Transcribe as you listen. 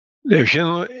Det er jo ikke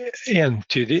noe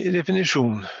entydig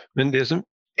definisjon, men det som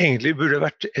egentlig burde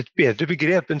vært et bedre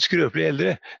begrep enn skrøpelige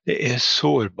eldre, det er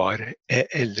sårbare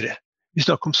eldre. Vi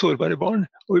snakker om sårbare barn,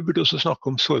 og vi burde også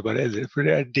snakke om sårbare eldre, for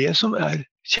det er det som er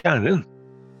kjernen.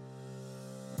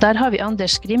 Der har vi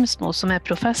Anders Grimsmo, som er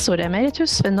professor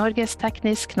emeritus ved Norges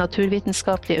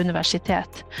teknisk-naturvitenskapelige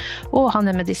universitet, og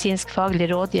han er medisinsk faglig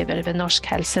rådgiver ved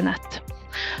Norsk Helsenett.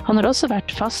 Han har også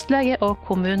vært fastlege og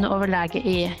kommuneoverlege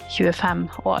i 25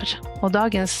 år. Og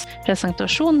dagens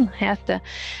presentasjon heter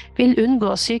 «Vil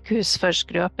unngå sykehus for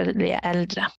skrøpelige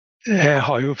eldre». Jeg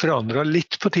har jo forandret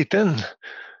litt på titelen,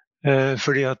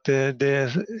 fordi at det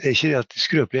er ikke det at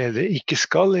skrøpelige eldre ikke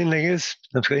skal innlegges,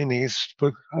 de skal innlegges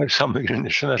på samme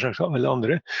grunner som alle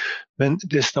andre, men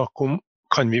det er snakk om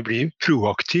kan vi bli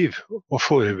proaktiv og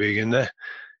forebyggende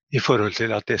i forhold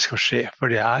til at det skal skje,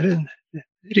 for det er en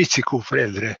risiko for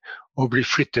eldre å bli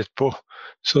flyttet på,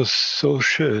 så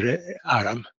skjøre er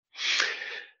de.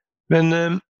 Men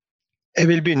jeg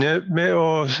vil begynne med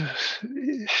å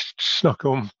snakke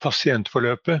om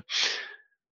pasientforløpet,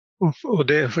 for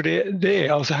det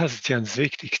er altså helsetjenestens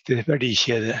viktigste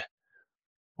verdikjede.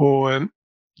 Og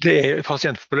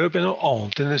pasientforløp er noe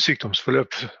annet enn et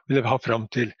sykdomsforløp, vil jeg ha frem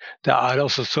til. Det er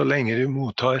altså så lenge du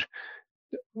mottar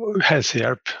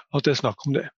helsehjelp at det er snakk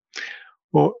om det.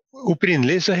 Og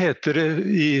opprinnelig så heter det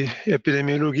i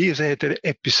epidemiologi så heter det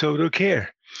episode of care.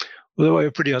 Og det var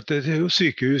jo fordi at det er jo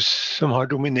sykehus som har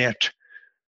dominert.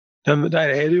 Der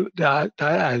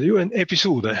er det jo en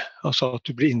episode, altså at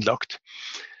du blir innlagt.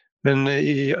 Men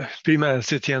i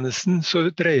primærhelsetjenesten så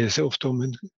dreier det seg ofte om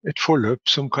et forløp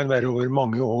som kan være over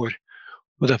mange år.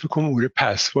 Og derfor kom ordet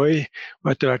pathway,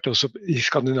 og etter hvert også i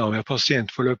Skandinavia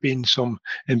pasientforløp inn som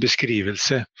en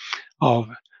beskrivelse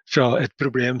av fra et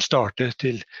problem starter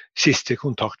til siste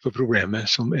kontakt på problemet,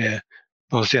 som er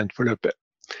pasientforløpet.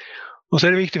 Og så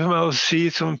er det viktig for meg å si,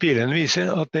 som pilen viser,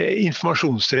 at det er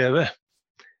informasjonsdrevet.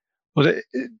 Og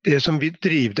det som vi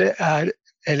driver det, er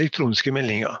elektroniske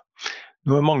meldinger.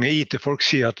 Nå er mange IT-folk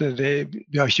sier at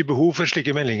vi har ikke behov for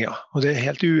slike meldinger, og det er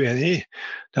helt uenig i.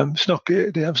 Det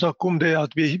de snakker om det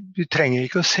at vi trenger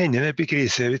ikke å sende en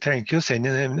epikrise, vi trenger ikke å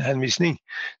sende en henvisning.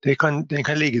 Den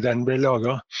kan ligge der den ble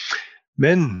laget.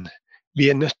 Men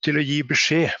vi er nødt til å gi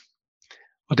beskjed,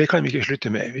 og det kan vi ikke slutte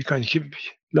med. Vi kan ikke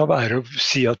la være å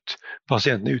si at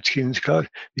pasienten er utskrivningsklar.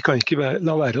 Vi kan ikke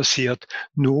la være å si at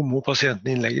nå må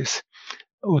pasienten innlegges.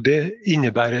 Og det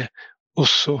innebærer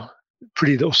også,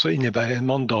 fordi det også innebærer en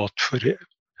mandat for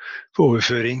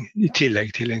overføring i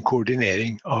tillegg til en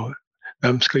koordinering av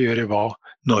hvem skal gjøre hva,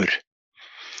 når.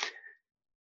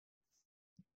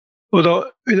 Og da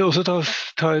vil jeg også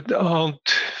ta et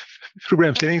annet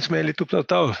problemstilling som jeg er litt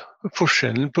opptatt av,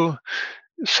 forskjellen på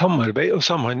samarbeid og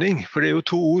samhandling, for det er jo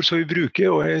to ord som vi bruker,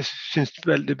 og jeg synes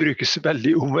det brukes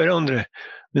veldig om hverandre,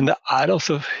 men det er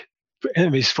altså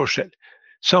en viss forskjell.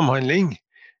 Samhandling,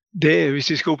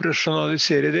 hvis vi skal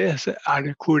operasjonalisere det, så er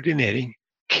det koordinering.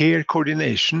 Care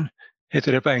coordination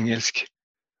heter det på engelsk.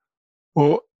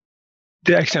 Og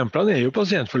det eksemplene er jo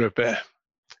pasientforløpet,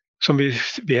 som vi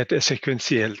vet er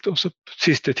sekvensielt, og så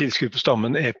siste tilskudd på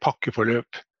stammen er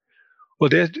pakkeforløp. Og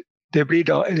det blir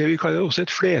da det vi kaller også et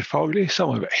flerfaglig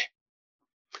samarbeid.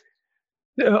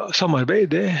 Samarbeid,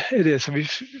 det er det som i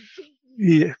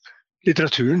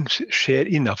litteraturen skjer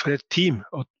innenfor et team,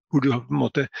 hvor du på en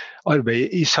måte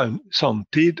arbeider i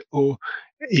samtid og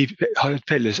har et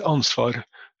felles ansvar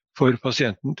for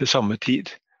pasienten til samme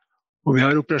tid. Og vi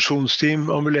har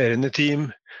operasjonsteam, ambulerende team,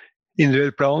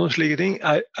 individuell plan og slike ting,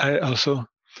 er altså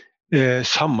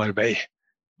samarbeid,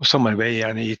 og samarbeid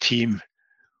gjerne i team.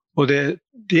 Og det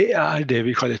er det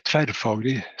vi kaller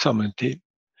tverrfaglig sammenteam.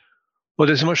 Og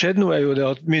det som har skjedd nå er jo det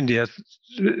at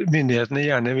myndighetene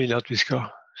gjerne vil at vi skal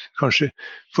kanskje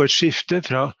få et skifte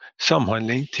fra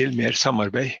samhandling til mer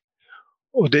samarbeid.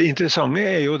 Og det interessante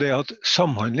er jo det at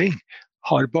samhandling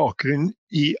har bakgrunn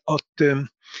i at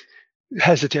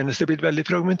helsetjenester er blitt veldig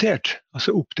fragmentert,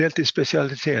 altså oppdelt i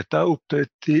spesialiteter,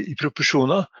 oppdelt i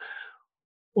profesjoner,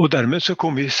 og dermed så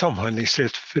kom vi i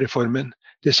samhandlingsreformen.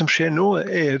 Det som skjer nå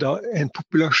er da en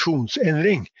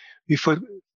populasjonsendring. Vi får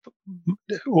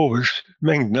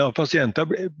mengden av pasienter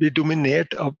blir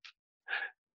dominert av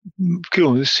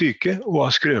kronisk syke og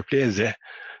av skrøpelige eldre.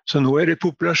 Så nå er det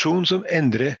populasjon som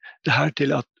endrer det her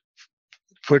til at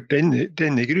for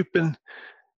denne gruppen,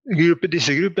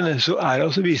 disse gruppene, så er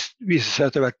altså viser seg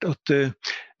etter hvert at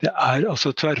det er altså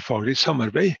tverrfaglig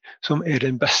samarbeid som er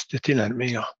den beste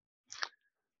tilnærmingen.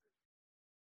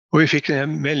 Og vi fikk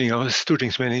denne meldingen av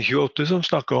Stortingsmelding 28 som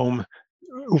snakket om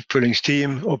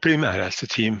oppfølgingsteam og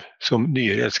primærhelseteam som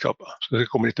nye redskaper. Så det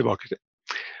kommer litt tilbake til.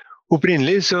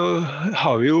 Opprinnelig så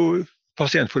har vi jo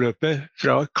pasientforløpet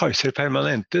fra Kaiser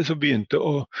Permanente som begynte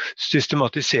å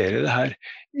systematisere det her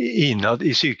innad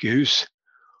i sykehus.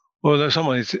 Og da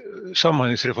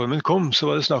samhandlingsreformen kom, så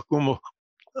var det snakk om å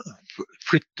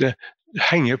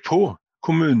henge på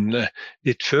kommunene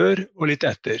litt før og litt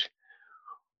etter.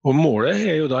 Og målet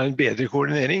jo da en bedre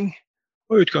koordinering,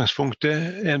 og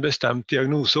utgangspunktet en bestemt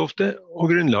diagnose ofte,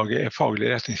 og grunnlaget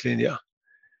faglige retningslinjer.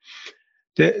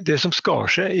 Det som skar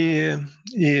seg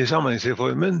i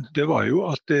samhandlingsreformen, det var jo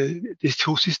at de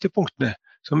 2 siste punktene,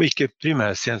 som ikke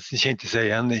primærtjenesten kjente seg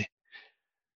igjen i.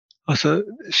 Altså,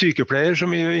 sykepleier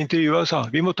som i intervjuet sa,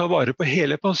 vi må ta vare på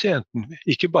hele pasienten,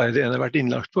 ikke bare det en har vært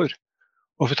innlagt for.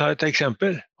 Og for å ta et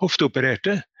eksempel,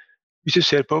 hofteopererte, hvis du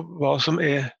ser på hva som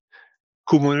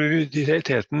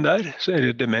komorbiditeten der, så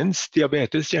det demens,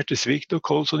 diabetes, hjertesvikt og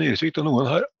kols og nyresvikt, og noen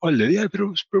har alle de her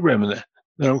problemene.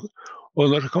 Og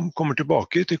når de kommer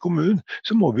tilbake til kommunen,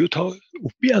 så må vi jo ta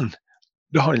opp igjen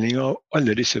behandling av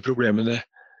alle disse problemene.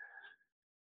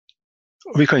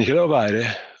 Og vi kan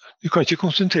ikke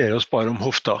konsentrere oss bare om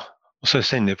hofta, og så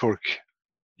sende folk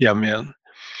hjem igjen.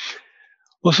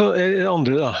 Og så det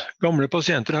andre da, gamle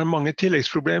pasienter har mange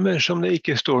tilleggsproblemer som det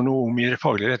ikke står noe om i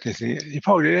faglige retningslinjer. De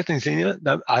faglige retningslinjene,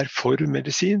 de for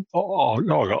medisin og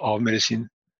laget av medisin.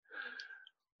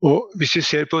 Og hvis vi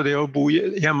ser på det å bo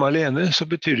hjemme alene, så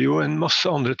betyr det jo en masse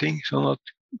andre ting, sånn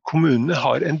at kommunene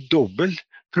har en dobbel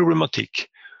problematikk.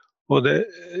 Og det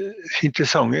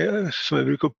interessante, som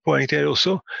jeg bruker å poengtere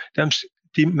også,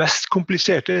 de mest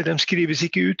kompliserte, de skrives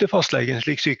ikke ut til fastlegen,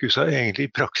 slik sykehusene egentlig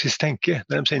i praksis tenker,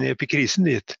 når de sender epikrisen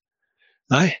dit.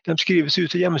 Nei, de skrives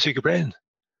ut til hjemmesykepleien.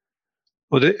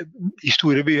 Og i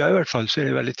store byer i hvert fall, så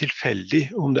det veldig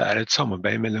tilfeldig om det et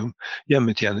samarbeid mellom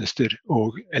hjemmetjenester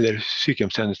eller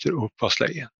sykehjemstjenester og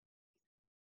fastlegen.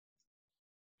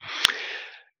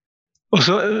 Og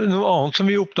så noe annet som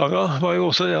vi oppdaget var jo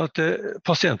også det at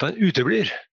pasientene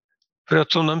uteblir. For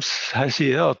at som de her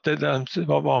sier, at de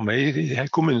var med i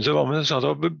kommunen som var med, så det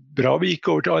var bra vi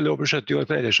gikk over til alle over 70 år,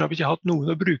 for ellers har vi ikke hatt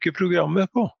noen å bruke programmet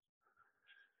på.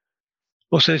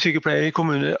 Og så sykepleier i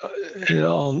kommunen et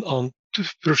annet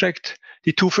prosjekt.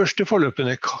 De 2 første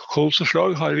forløpene, kols og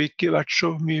slag, har vi ikke vært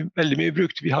veldig mye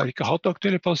brukt. Vi har ikke hatt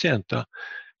aktuelle pasienter,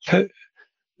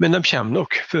 men de kommer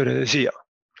nok før eller siden.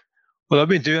 Og da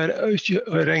begynte vi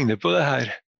å regne på det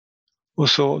her. Og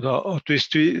så da, at hvis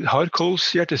vi har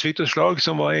kols, hjertesvikt og slag,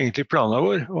 som var egentlig planen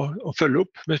vår å følge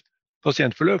opp med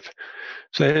pasientforløp,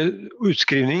 så det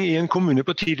utskrivning i en kommune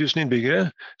på 10 000 innbyggere,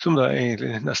 som da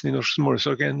egentlig nesten i norsk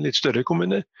målestokk en litt større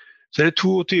kommune, så det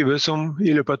 22 som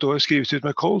i løpet av et år skrives ut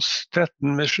med kols,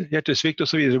 13 med hjertesvikt og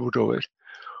så videre bortover.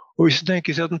 Og hvis du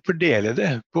tenker seg at den fordeler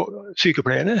det på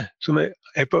sykepleierne, som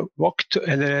på vakt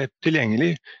eller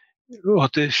tilgjengelig, og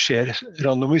at det skjer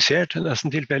randomisert,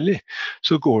 nesten tilfeldig,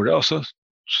 så går det altså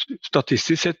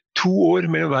statistisk sett 2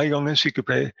 år mellom hver gang en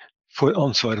sykepleier får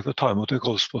ansvaret for å ta imot en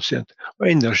kolspasient, og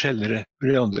enda sjeldnere for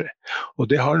de andre.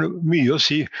 Og det har mye å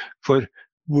si for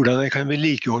hvordan jeg kan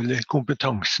vedlikeholde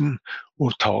kompetansen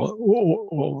og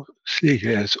slik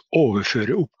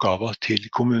overføre oppgaver til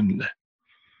kommunene.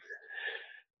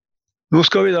 Nå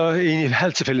skal vi da inn i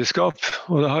helsefellesskap,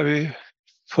 og da har vi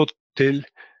fått til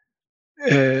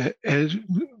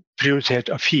prioritert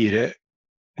av 4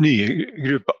 nye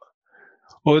grupper.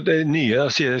 Og det nye, da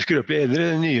sier jeg skrøpelige eldre,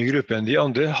 den nye gruppen. De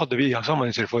andre hadde vi i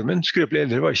samhandlingsreformen. Skrøpelige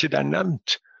eldre var ikke der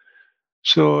nevnt.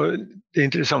 Så det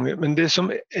interessante. Men det som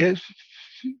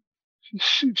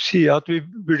sier at vi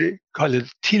burde kalle det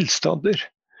tilstander.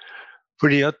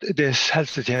 Fordi at det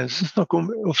helsetjenesten snakker om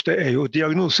ofte jo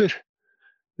diagnoser.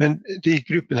 Men de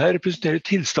gruppene her representerer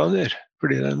tilstander.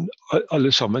 Fordi de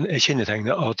alle sammen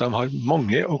kjennetegnet av at de har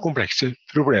mange og komplekse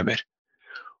problemer.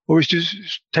 Og hvis du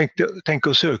tenker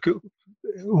å søke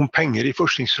om penger i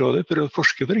Forskningsrådet for å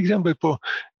forske for eksempel på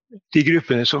de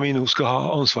gruppene som vi nå skal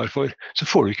ha ansvar for, så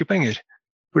får du ikke penger.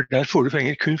 For der får du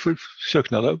penger kun for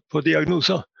søknader på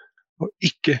diagnoser, og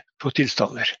ikke på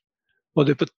tilstander.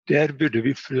 Og der burde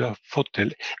vi ha fått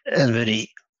til en vri.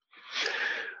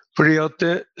 Fordi at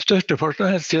størsteparten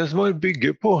av helsetjenesten vår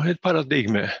bygger på et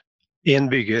paradigme.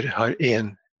 En bygger har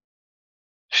en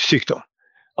sykdom.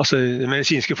 Altså, den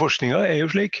medisinske forskningen jo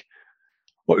slik,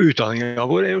 og utdanningen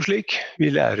vår jo slik.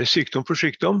 Vi lærer sykdom for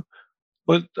sykdom,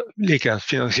 og likeens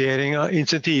finansieringen,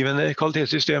 insentivene,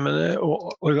 kvalitetssystemene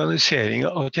og organiseringen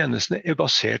av tjenestene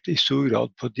basert i stor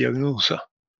grad på diagnoser.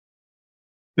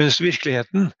 Mens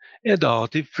virkeligheten da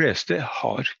at de fleste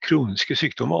har kroniske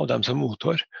sykdommer, og de som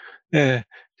mottar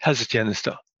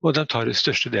helsetjenester, og de tar den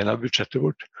største delen av budsjettet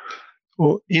vårt.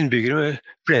 Og innbyggere med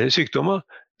flere sykdommer,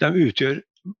 de utgjør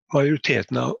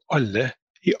majoriteten av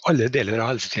i alle deler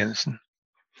av helsetjenesten.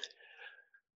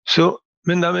 Så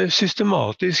Men de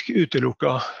systematisk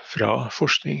utelukket fra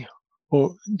forskning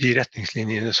og de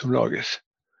retningslinjene som lages.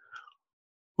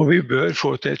 Og vi bør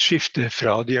få til et skifte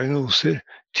fra diagnoser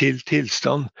til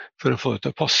tilstand for å få det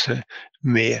til å passe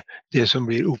med det som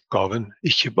blir oppgaven,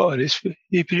 ikke bare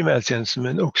i primærtjenesten,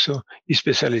 men også i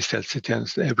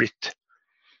spesialisthelsetjenesten er blitt.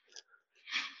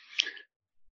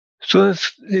 Så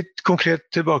litt konkret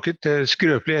tilbake til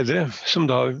skrøpelige eldre, som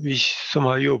vi som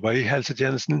har jobbet i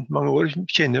helsetjenesten mange år,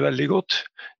 kjenner veldig godt.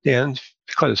 Det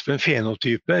kalles for en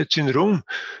fenotype, et syndrom,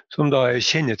 som da er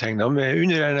kjennetegnet med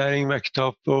underernæring,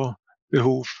 vekttap og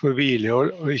behov for hvile,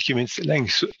 og ikke minst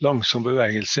langsom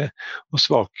bevegelse og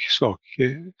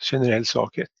generell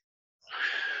svakhet.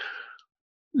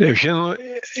 Det er jo ikke noe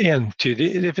entydig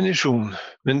definisjon,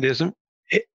 men det som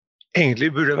egentlig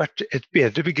burde vært et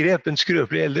bedre begrep enn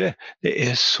skrøpelige eldre, det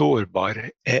er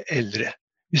sårbare eldre.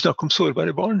 Vi snakker om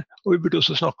sårbare barn, og vi burde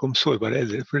også snakke om sårbare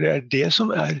eldre, for det er det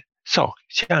som er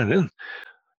kjernen.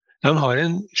 De har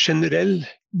en generell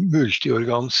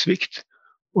multiorgansvikt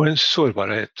og en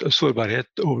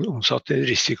sårbarhet omsatt til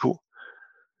risiko.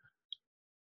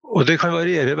 Og det kan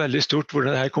variere veldig stort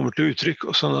hvordan dette kommer til uttrykk,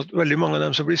 og sånn at veldig mange av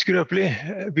dem som blir skrøpelige,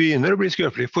 begynner å bli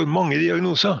skrøpelige, får mange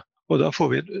diagnoser, og da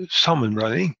får vi en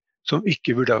sammenblanding som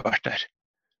ikke burde ha vært der.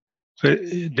 For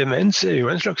demens er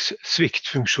jo en slags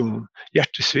sviktfunksjon.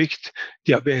 Hjertesvikt,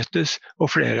 diabetes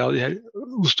og flere av de her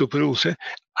osteoporose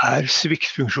er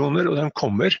sviktfunksjoner, og de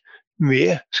kommer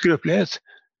med skrøpelighet,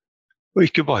 og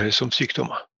ikke bare som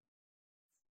sykdommer.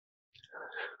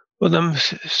 Og de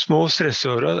små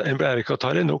stressårene en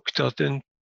blærekartar er nok til at en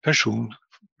person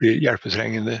blir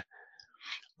hjelpetrengende.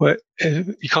 Og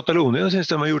i Catalonia synes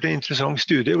de har gjort en interessant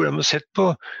studie hvor de har sett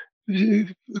på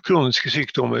kroniske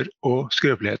sykdommer og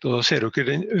skrøpelighet. Og da ser dere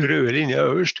den røde linja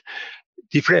øverst.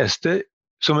 De fleste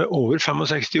som er over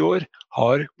 65 år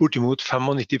har bortimot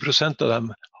 95% av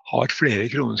dem har flere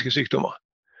kroniske sykdommer.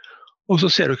 Og så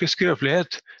ser dere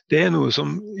skrøpelighet. Det er noe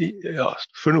som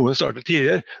for noen starter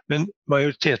tidligere, men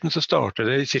majoriteten så starter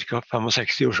det i ca.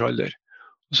 65 års alder.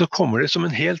 Og så kommer det som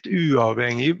en helt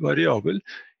uavhengig variabel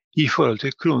i forhold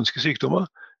til kroniske sykdommer,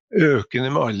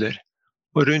 økende med alder.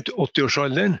 Og rundt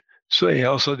 80-årsalderen så er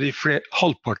altså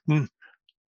halvparten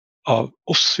av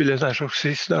oss, vil jeg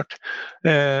si snart,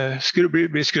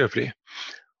 blir skrøpelig.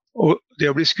 Og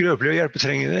det å bli skrøpelig og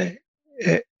hjelpetrengende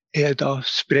er da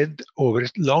spredd over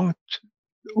et langt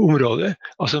område,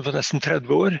 altså for nesten 30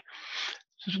 år,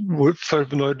 for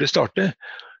når det starter.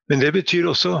 Men det betyr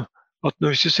også at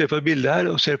hvis du ser på bildet her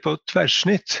og ser på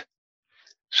tverrsnitt,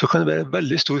 så kan det være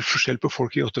veldig stor forskjell på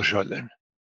folk i 80-årsalderen.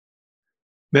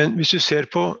 Men hvis du ser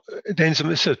på den som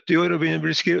er 70 år og begynner å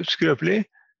bli skrøpelig,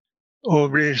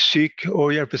 og blir syk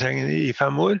og hjelpetrengende i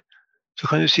 5 år, så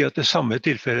kan du si at det samme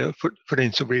tilfellet for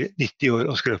den som blir 90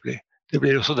 år og skrøpelig. Det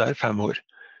blir også der 5 år.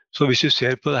 Så hvis du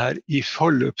ser på det her i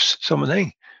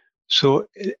forløpssammenheng, så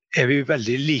er vi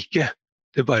veldig like.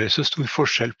 Det er bare så stor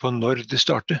forskjell på når det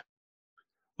starter.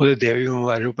 Og det er det vi må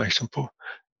være oppmerksom på.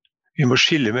 Vi må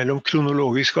skille mellom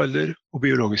kronologisk alder og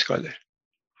biologisk alder.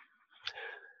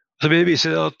 Så vil jeg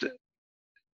vise at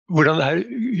hvordan det her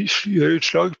gjør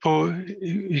utslag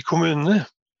i kommunene,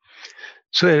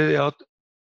 så er det at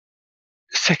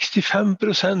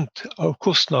 65% av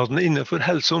kostnadene innenfor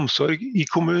helse og omsorg i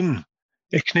kommunen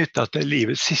er knyttet til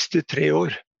livets siste 3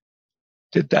 år.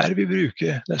 Det er der vi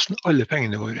bruker nesten alle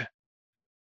pengene våre.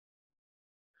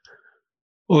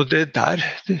 Og det er der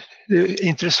det er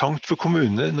interessant for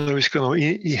kommunene når vi skal nå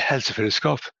i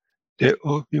helsefellesskap.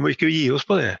 Vi må ikke gi oss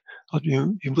på det. At vi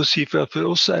må si for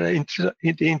oss er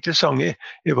det interessante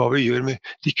hva vi gjør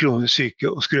med de kronisk syke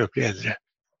og skrøpelige eldre.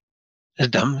 Det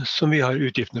er dem som vi har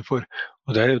utgiftene for.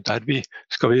 Og det er jo der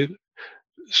skal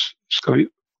vi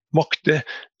makte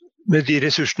med de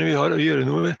ressursene vi har å gjøre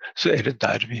noe med, så er det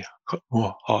der vi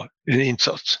må ha en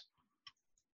innsats.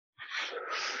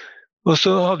 Og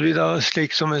så hadde vi da,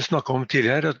 slik som jeg snakket om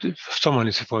tidligere, at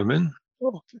samhandlingsreformen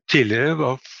tidligere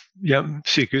var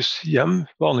sykehus-hjem,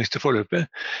 vanligste forløpet.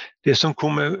 Det som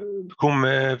kom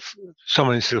med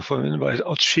samhandlingsreformen var et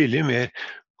atskillig mer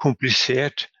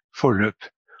komplisert forløp.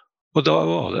 Og da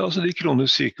var det altså de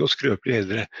kronisk syke og skrøpelige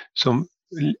eldre som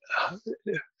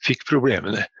fikk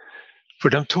problemene. For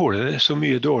de tåler det så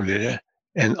mye dårligere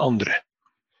enn andre.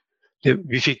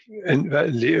 Vi fikk en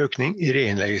veldig økning i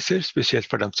reinnleggelser, spesielt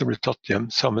for dem som ble tatt hjem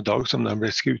samme dag som de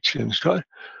ble utskrivningsklar.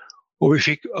 Og vi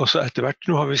fikk altså etter hvert,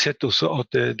 nå har vi sett også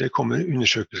at det kommer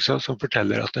undersøkelser som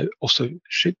forteller at det også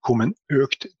kom en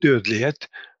økt dødelighet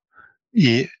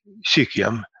i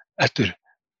sykehjem etter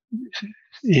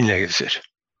innleggelser.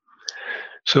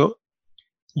 Så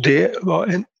det var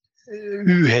en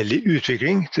uheldig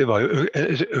utvikling. Det var jo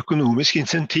et økonomisk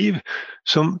insentiv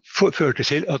som førte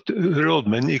til at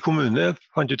rådmenn i kommunene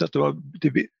fant ut at det var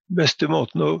den beste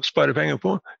måten å spare penger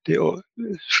på, det å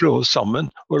slå oss sammen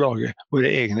og lage våre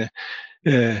egne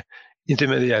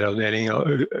intermediæravdelinger,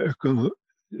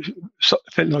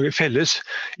 lage felles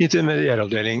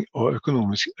intermediæravdeling og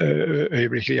økonomisk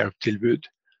øyeblikkelig hjelptilbud.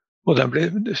 Og den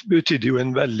betydde jo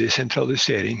en veldig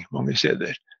sentralisering mange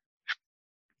steder.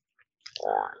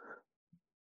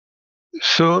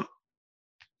 Så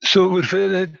hvorfor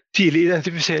er det tidlig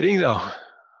identifisering da?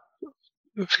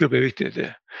 Skal bli viktig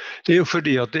det. Det er jo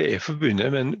fordi at det er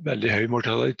forbundet med en veldig høy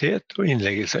mortalitet og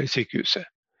innleggelser i sykehuset.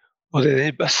 Og det er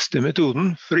den beste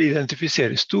metoden for å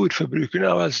identifisere storforbrukerne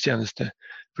av helsetjeneste.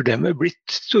 For dem er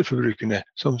blitt storforbrukerne,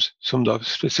 som da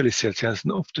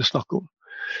spesialisthelsetjenesten ofte snakker om.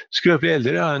 Skrøpelige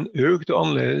eldre har en økt og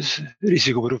annerledes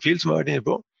risikoprofil som jeg har vært inne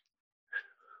på.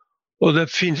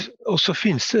 Og så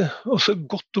finnes det også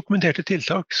godt dokumenterte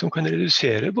tiltak som kan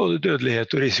redusere både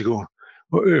dødelighet og risiko,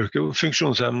 og øke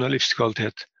funksjonsevne og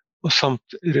livskvalitet, og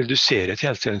samt redusere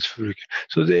helsetjenesteforbruk.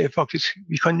 Så det er faktisk,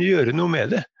 vi kan gjøre noe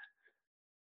med det.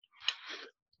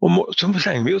 Og så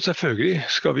trenger vi jo selvfølgelig,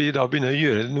 skal vi da begynne å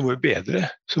gjøre noe bedre,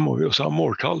 så må vi også ha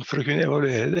måltall for å kunne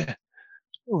evaluere det.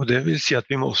 Og det vil si at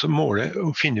vi må også måle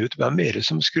og finne ut hvem er det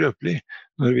som er skrøpelig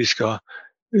når vi skal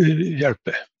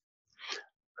hjelpe.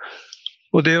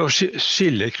 Og det å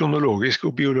skille kronologisk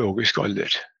og biologisk alder,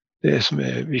 det som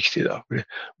er viktig da.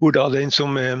 Hvor da den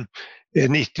som er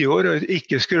 90 år og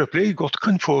ikke skrøpelig, godt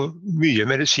kan få mye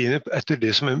medisiner etter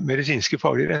det som er medisinske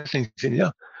faglige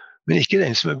retningslinjer, men ikke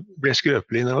den som ble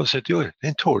skrøpelig når han var 70 år.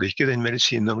 Den tåler ikke den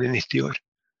medisinen når han blir 90 år.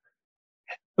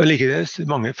 Og likedes,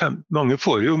 mange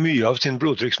får jo mye av sin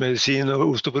blodtrykksmedisin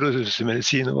og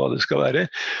osteoporosesmedisin og hva det skal være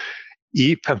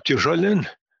i 50-årsalderen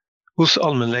hos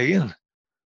allmennlegen.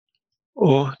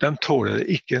 Og de tåler det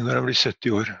ikke når de blir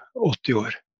 70 år, 80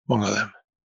 år, mange av dem.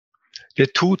 Det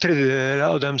er 2/3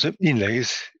 av dem som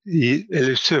innlegges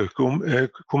eller søker om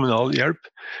kommunal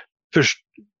hjelp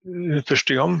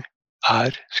første gang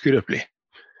er skrøpelig.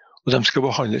 Og de skal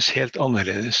behandles helt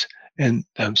annerledes enn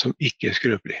dem som ikke er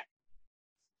skrøpelig.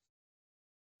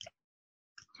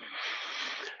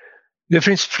 Det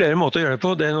finnes flere måter å gjøre det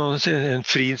på. Det er en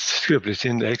Frieds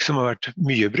skrøpelighetsindeks som har vært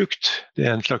mye brukt. Det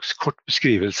er en slags kort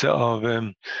beskrivelse av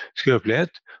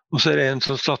skrøpelighet. Og så er det en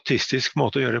sånn statistisk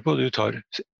måte å gjøre det på. Du tar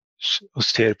og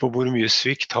ser på hvor mye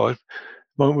svikt har,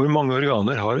 hvor mange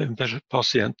organer har en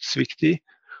pasient svikt i.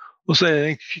 Og så er det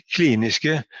den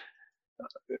kliniske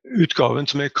utgaven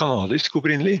som er kanadisk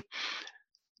opprinnelig.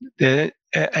 Det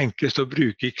er enklest å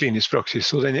bruke i klinisk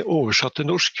praksis, og den er oversatt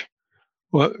til norsk.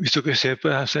 Og hvis dere ser på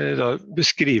det her, så er det da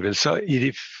beskrivelser i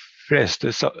de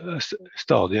fleste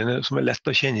stadiene som er lett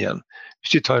å kjenne igjen.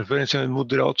 Hvis vi tar for en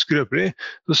moderat skrøpelig,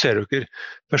 så ser dere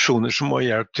personer som må ha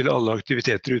hjelp til alle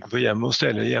aktiviteter utenfor hjemmet og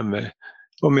stelle hjemme,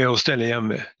 og med å stelle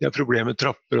hjemme. De har problemer med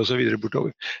trapper og så videre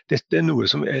bortover. Dette er noe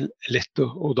som er lett,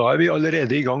 og da er vi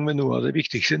allerede i gang med noe av det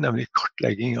viktigste, nemlig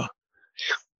kartlegginga.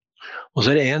 Og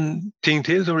så er det en ting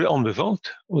til som blir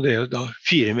anbefalt, og det er jo da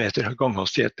 4 meter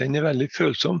ganghastighet. Den er veldig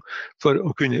følsom for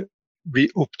å kunne bli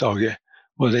oppdaget,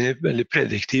 og den er veldig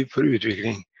prediktiv for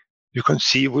utvikling. Du kan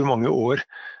si hvor mange år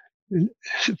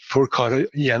folk har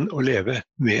igjen å leve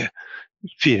med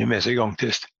 4 meter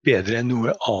gangtest, bedre enn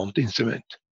noe annet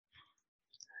instrument.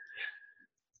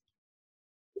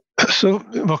 Så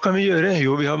hva kan vi gjøre?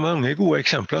 Jo, vi har mange gode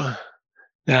eksempler.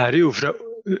 Det her er jo fra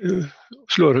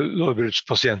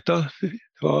lårbrudspasienter,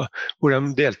 hvor de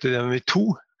delte dem i 2,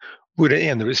 hvor den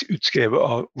ene ble utskrevet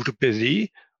av ortopedi,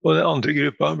 og den andre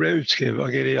gruppa ble utskrevet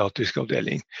av geriatrisk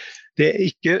avdeling. Det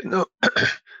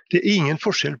er ingen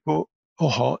forskjell på å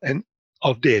ha en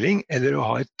avdeling eller å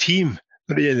ha et team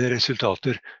når det gjelder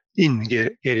resultater innen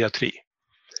geriatri.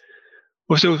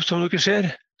 Og så, som dere ser,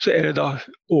 så er det da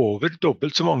over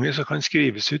dobbelt så mange som kan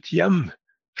skrives ut hjem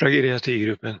fra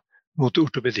geriatrigruppen mot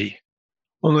ortopedi.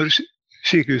 Og når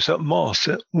sykehusene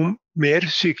maser om mer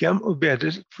sykehjem og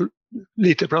bedre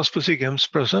lite plass på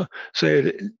sykehjemsplasser, så er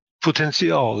det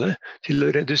potensialet til å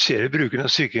redusere bruken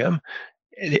av sykehjem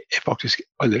er faktisk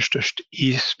aller størst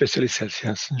i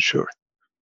spesialisthelsetjenesten selv.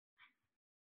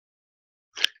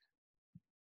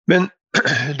 Men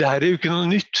det her er jo ikke noe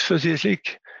nytt, for å si det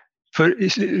slik. For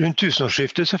rundt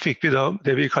tusenårsskiftet så fikk vi da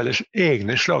det vi kaller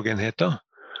egne slagenheter.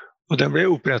 Og den ble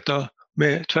opprettet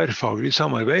med tverrfaglig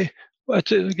samarbeid og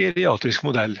etter geriatrisk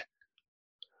modell.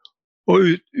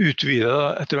 Og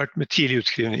utvidet etter hvert med tidlig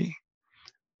utskrivning.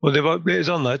 Og det ble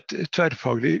dannet et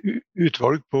tverrfaglig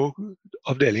utvalg på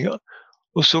avdelingen.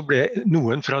 Og så ble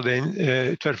noen fra den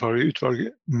tverrfaglige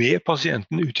utvalget med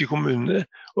pasienten ut i kommunene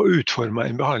og utformet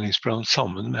en behandlingsplan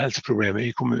sammen med helseproblemet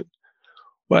i kommunen.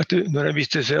 Og når jeg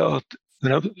viste seg at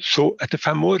når jeg så etter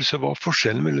 5 år, så var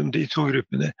forskjellen mellom de to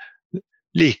gruppene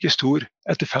like stor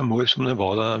etter 5 år som det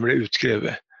var da de ble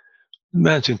utskrevet.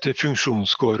 Med hensyn til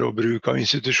funksjonskår og bruk av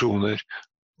institusjoner,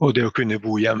 og det å kunne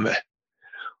bo hjemme.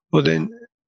 Og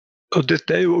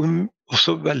dette er jo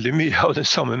også veldig mye av de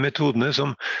samme metodene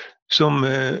som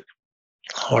har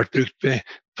vært brukt ved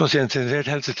pasientsentrert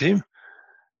helseteam,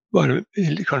 bare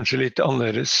kanskje litt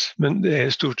annerledes, men det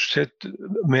er stort sett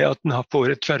med at den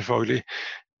får et tverrfaglig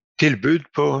tilbud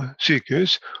på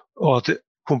sykehus, og at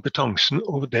kompetansen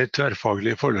og det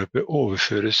tverrfaglige forløpet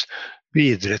overføres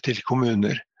videre til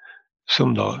kommuner,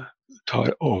 som da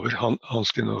tar over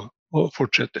hansken og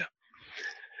fortsetter.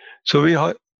 Så det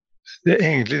er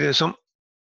egentlig det som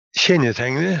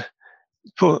kjennetegner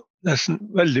på nesten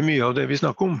veldig mye av det vi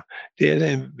snakker om, det er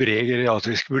en bred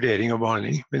geriatrisk vurdering og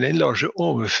behandling, men den lar seg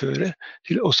overføre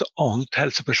til også annet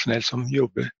helsepersonell som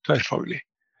jobber tverrfaglig.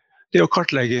 Det å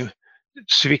kartlegge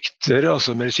svikter,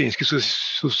 altså medisinske,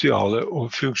 sosiale og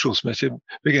funksjonsmessige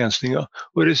begrensninger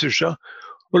og ressurser,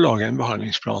 og lage en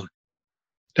behandlingsplan.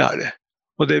 Det er det.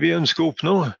 Og det vi ønsker å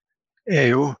oppnå, er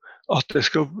jo at det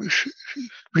skal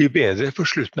bli bedre på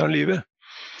slutten av livet.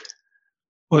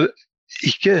 Og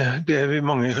ikke det vi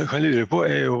mange kan lure på,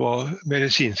 er jo hva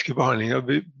medisinske behandlinger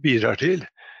bidrar til.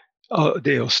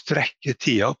 Det å strekke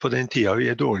tida på den tida vi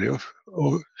er dårlige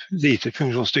og lite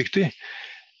funksjonsdyktige.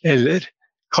 Eller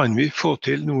kan vi få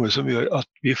til noe som gjør at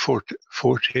vi får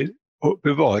til å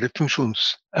bevare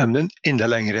funksjonsevnen enda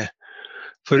lengre?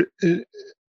 For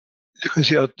du kan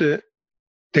si at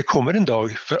det kommer en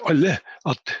dag for alle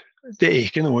at det er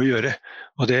ikke noe å gjøre,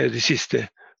 og det er de siste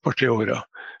par-tre årene,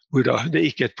 hvor det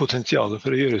ikke er et potensial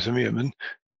for å gjøre så mye, men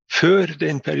før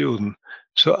den perioden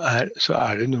så er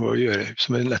det noe å gjøre,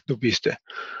 som jeg nettopp viste.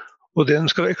 Og det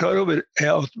de skal være klar over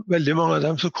er at veldig mange av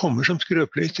dem som kommer som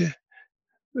skrøpelige til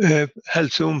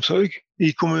helse og omsorg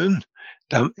i kommunen,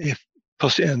 de er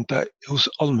pasienter hos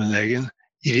allmennlegen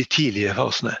i de tidlige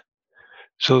fasene.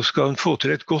 Så skal en få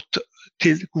til et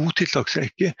god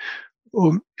tiltaksrekke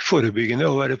og forebyggende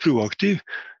og være proaktiv,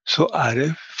 så er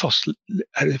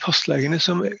det fastlegene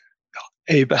som er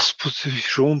i best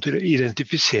posisjon til å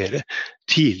identifisere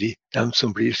tidlig dem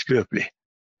som blir skrøpelige.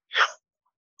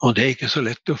 Og det er ikke så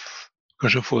lett å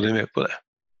kanskje få dem med på det.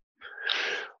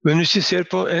 Men hvis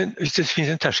det finnes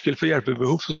en terskel for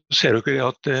hjelpebehov, så ser dere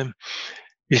at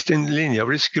hvis den linja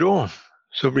blir skrå,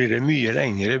 så blir det mye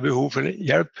lengre behov for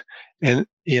hjelp enn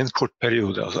i en kort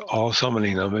periode, altså A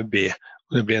sammenlignet med B,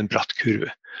 og det blir en bratt kurve.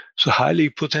 Så her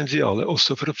ligger potensialet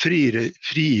også for å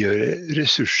frigjøre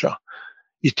ressurser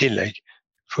i tillegg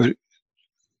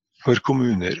for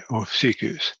kommuner og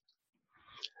sykehus.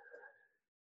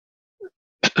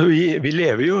 Vi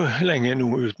lever jo lenger nå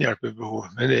uten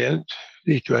hjelpebehov, men det er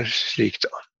likevel slik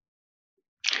da.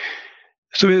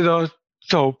 Så vil jeg da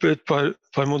ta opp et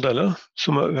par modeller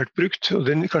som har vært brukt, og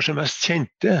den kanskje mest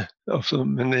kjente,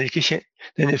 men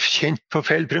den er kjent på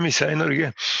feil premisser i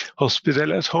Norge,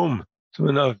 Hospital at Home, som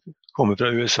den har kommet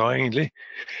fra USA egentlig.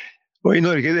 Og i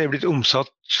Norge er det blitt omsatt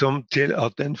som til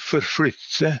at den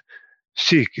forflytter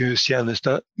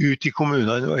sykehustjenester ut i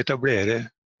kommunene og etablerer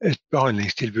et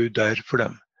behandlingstilbud der for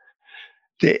dem.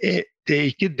 Det er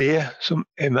ikke det som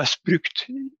er mest brukt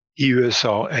i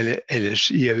USA eller ellers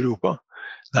i Europa.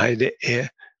 Nei, det er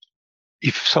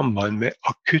i samband med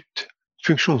akutt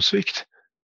funksjonssvikt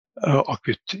og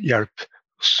akutt hjelp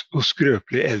hos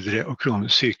skrøpelige eldre og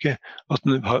kronisk syke at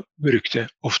man har brukt det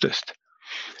oftest.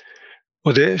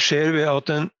 Og det skjer ved at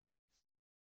den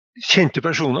kjente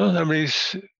personer blir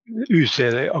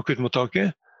utredet i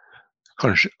akuttmottaket,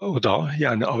 kanskje, og da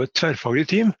gjerne av et tverrfaglig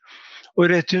team,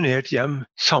 og returnert hjem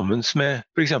sammen med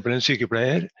for eksempel en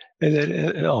sykepleier eller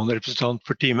en annen representant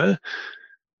for teamet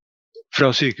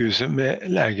fra sykehuset med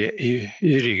lege i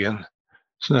ryggen,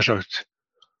 som er sagt.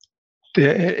 Det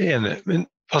er ene, men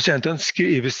pasientene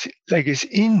legges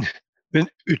inn, men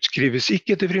utskrives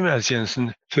ikke til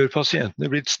primærtjenesten før pasienten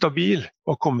er blitt stabil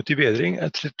og kommet i bedring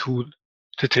etter 2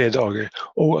 til 3 dager,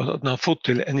 og at den har fått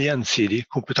til en gjensidig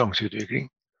kompetanseutvikling.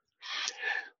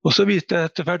 Og så viste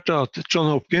jeg etter hvert at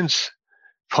John Hopkins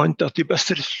fant at de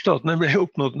beste resultatene ble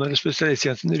oppnådd når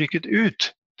spesialisttjenesten rykket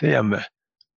ut til hjemmet.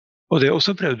 Og det er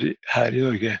også prøvd her i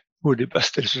Norge, hvor de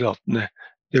beste resultatene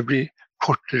det blir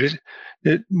kortere,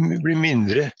 det blir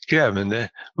mindre krevende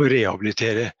å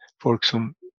rehabilitere folk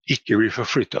som ikke blir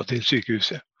forflyttet til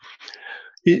sykehuset.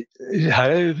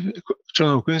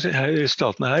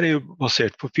 Resultatene her er jo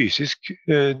basert på fysisk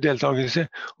deltakelse,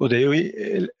 og det er jo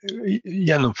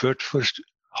gjennomført for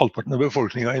halvparten av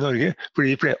befolkningen i Norge,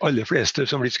 fordi de aller fleste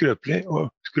som blir skrøpelige og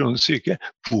kronisk syke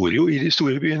bor jo i de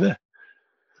store byene.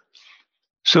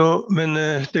 Men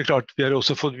det klart, vi har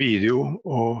også fått video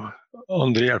og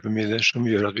andre hjelpemidler som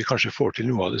gjør at vi kanskje får til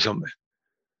noe av det samme.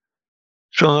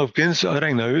 Johns Hopkins har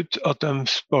regnet ut at de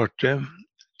sparte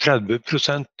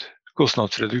 30%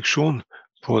 kostnadsreduksjon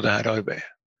på dette arbeidet.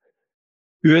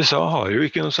 USA har jo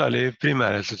ikke noe særlig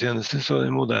primærhelsetjeneste, så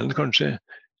den modellen kanskje,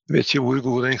 jeg vet ikke hvor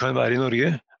god den kan være i Norge,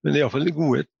 men det er i hvert fall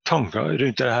gode tanker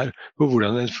rundt det her, på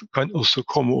hvordan den kan også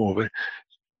komme over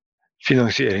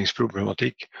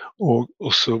finansieringsproblematikk, og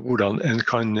også hvordan en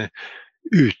kan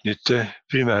utnytte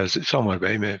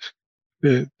samarbeid med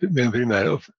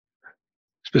primære og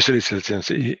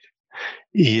spesialisthelsetjeneste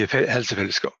i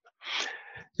helsefellesskap.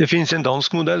 Det finnes en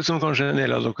dansk modell som kanskje en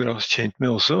del av dere har kjent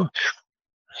med også,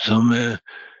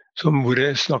 hvor det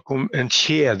er snakk om en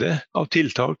kjede av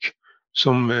tiltak,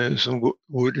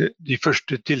 hvor de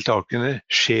første tiltakene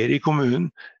skjer i kommunen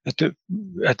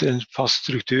etter en fast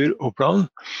struktur og plan,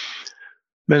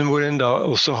 men hvor en da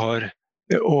også har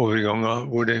overganger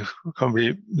hvor det kan bli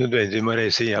nødvendig med å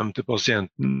reise hjem til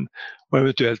pasienten, og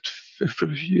eventuelt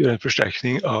gjøre en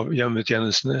forsterkning av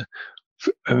hjemmetjenestene,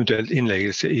 eventuelt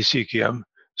innleggelse i sykehjem,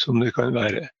 som det kan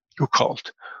være lokalt.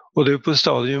 Og det er på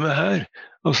stadiumet her,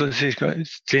 altså ca.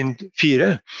 trinn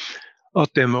 4, at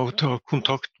det med å ta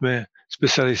kontakt med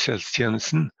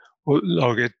spesialisthelsetjenesten og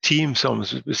lage et team sammen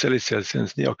med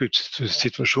spesialisthelsetjenesten i akutt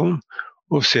situasjon,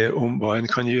 og se om hva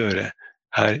en kan gjøre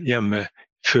her hjemme,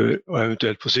 og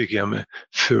eventuelt på sykehjemmet,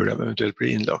 før de eventuelt blir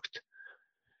innlagt.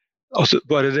 Altså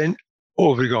bare den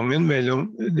overgangen mellom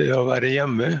det å være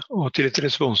hjemme og til et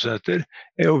responssenter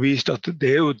er jo vist at det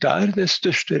er jo der den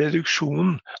største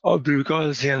reduksjonen av bruk av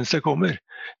helsetjenester kommer.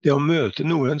 Det å møte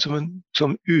noen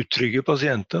som utrygge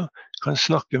pasienter kan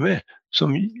snakke med,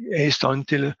 som er i stand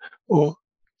til å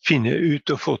finne ut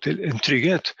og få til en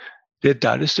trygghet. Det er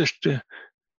der det største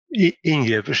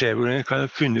inngrepet skjer, hvor en kan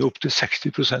ha funnet opp til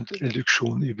 60%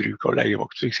 reduksjon i bruk av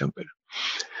legevakt, for eksempel.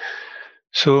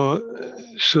 Så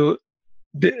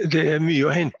det er mye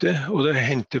å hente, og det er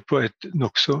hentet på et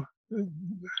nokså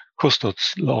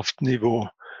kostnadslavt nivå,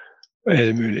 er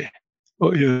det mulig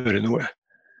å gjøre noe.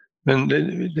 Men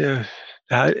det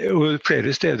her, og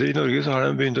flere steder i Norge så har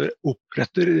de begynt å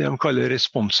opprette det de kaller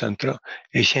responssentra.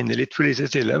 Jeg kjenner litt for lite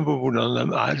til dem på hvordan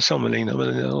de er sammenlignet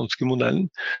med den danske modellen,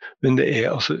 men det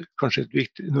er altså kanskje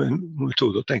en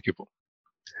metode å tenke på.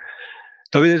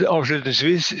 Da vil jeg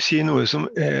avslutningsvis si noe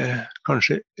som er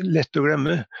kanskje lett å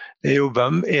glemme. Det er jo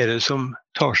hvem er det som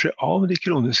tar seg av de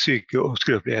kronisk syke og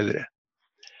skrøpelige eldre.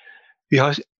 Vi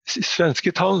har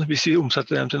svenske tall. Hvis vi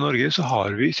omsetter dem til Norge, så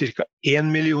har vi ca.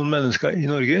 1 million mennesker i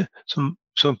Norge som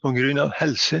på grunn av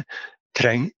helse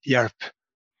trenger hjelp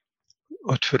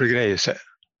for å greie seg.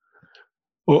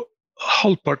 Og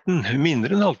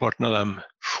mindre enn halvparten av dem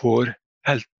får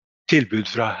tilbud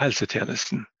fra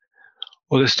helsetjenesten.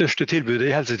 Og det største tilbudet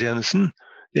i helsetjenesten,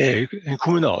 det er den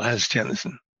kommunale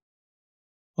helsetjenesten.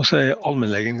 Og så er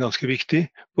allmennlegen ganske viktig,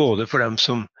 både for dem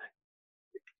som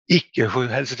ikke får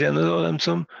helsetjenester, og dem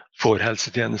som får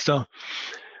helsetjenester.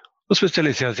 Og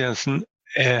spesialisthelsetjenesten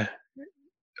er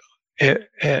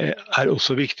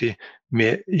også viktig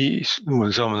i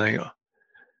noen sammenhenger.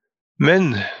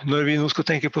 Men når vi nå skal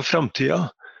tenke på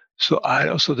fremtiden, så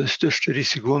er altså det største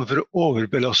risikoen for å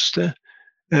overbelaste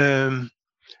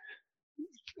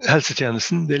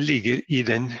helsetjenesten, det ligger i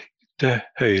den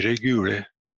høyre gule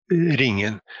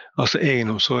ringen, altså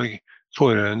egenomsorg,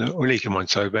 pårørende og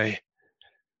likemannsarbeid.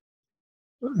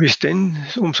 Hvis den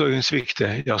omsorgen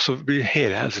svikter, ja, så blir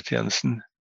hele helsetjenesten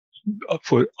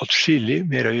får atskillig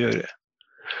mer å gjøre.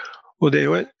 Og det er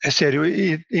jo, jeg ser jo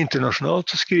internasjonalt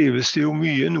så skrives det jo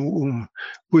mye nå om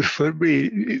hvorfor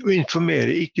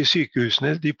informerer ikke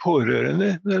sykehusene de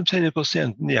pårørende når de sender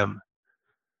pasienten hjem.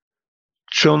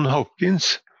 Johns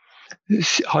Hopkins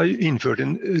har innført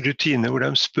en rutine hvor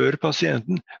de spør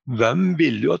pasienten hvem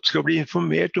vil du at skal bli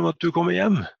informert om at du kommer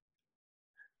hjem?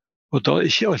 Og da er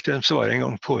ikke alltid de svarer en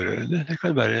gang pårørende. Det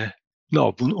kan være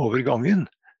naboen over gangen,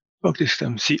 faktisk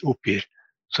de oppgir.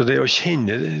 Så det å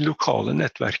kjenne det lokale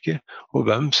nettverket og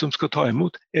hvem som skal ta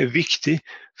imot er viktig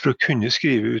for å kunne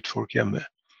skrive ut folk hjemme.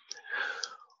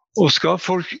 Og skal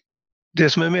folk,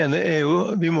 det som jeg mener er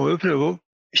jo, vi må jo prøve å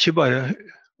ikke bare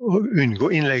å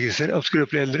unngå innleggelser av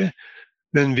skrøpelige eldre,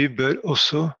 men vi bør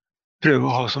også prøve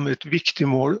å ha som et viktig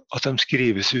mål at de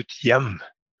skrives ut hjem,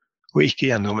 og ikke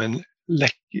gjennom en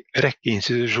rekke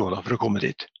institusjoner for å komme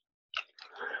dit.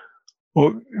 Og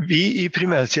vi i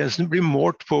primærtjenesten blir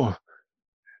målt på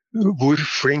hvor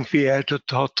flink vi er til å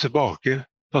ta tilbake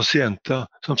pasienter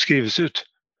som skrives ut.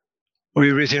 Og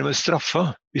vi blir til og med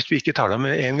straffet hvis vi ikke tar dem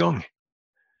med en gang.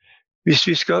 Hvis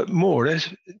vi skal måle,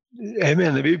 jeg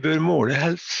mener vi bør måle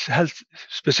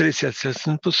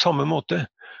spesialisthelsetjenesten på samme måte.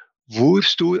 hvor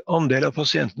stor andel av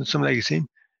pasientene som legges inn,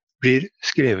 blir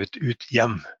skrevet ut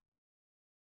hjem.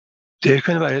 Det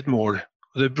kan være et mål,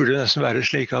 og det burde nesten være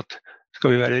slik at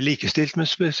skal vi være likestilt med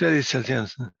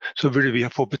spesialisthelsetjenesten, så burde vi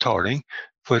få betaling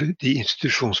for de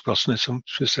institusjonsplassene som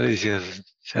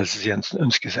spesialisthelsetjenesten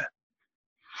ønsker seg.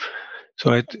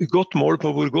 Så et godt mål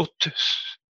på hvor godt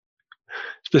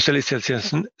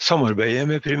spesialisthelsetjenesten samarbeider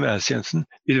med primærhelsetjenesten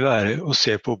vil være å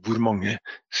se på hvor mange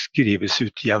skrives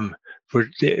ut hjem. For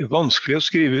det er vanskelig å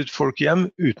skrive ut folk hjem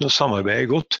uten å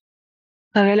samarbeide godt.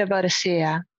 Da vil jeg bare si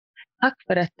takk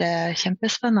for et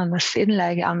kjempespennende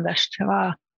innlegg, Anders. Det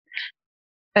var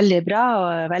veldig bra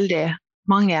og veldig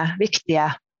mange viktige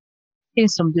ting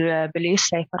som du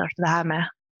belyser i forhold til det her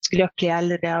med skrøpelige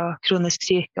eldre og kronisk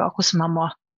syke, og hvordan man må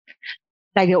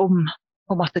legge om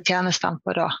på en måte tjenestene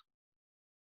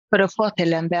for å få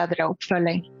til en bedre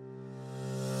oppfølging.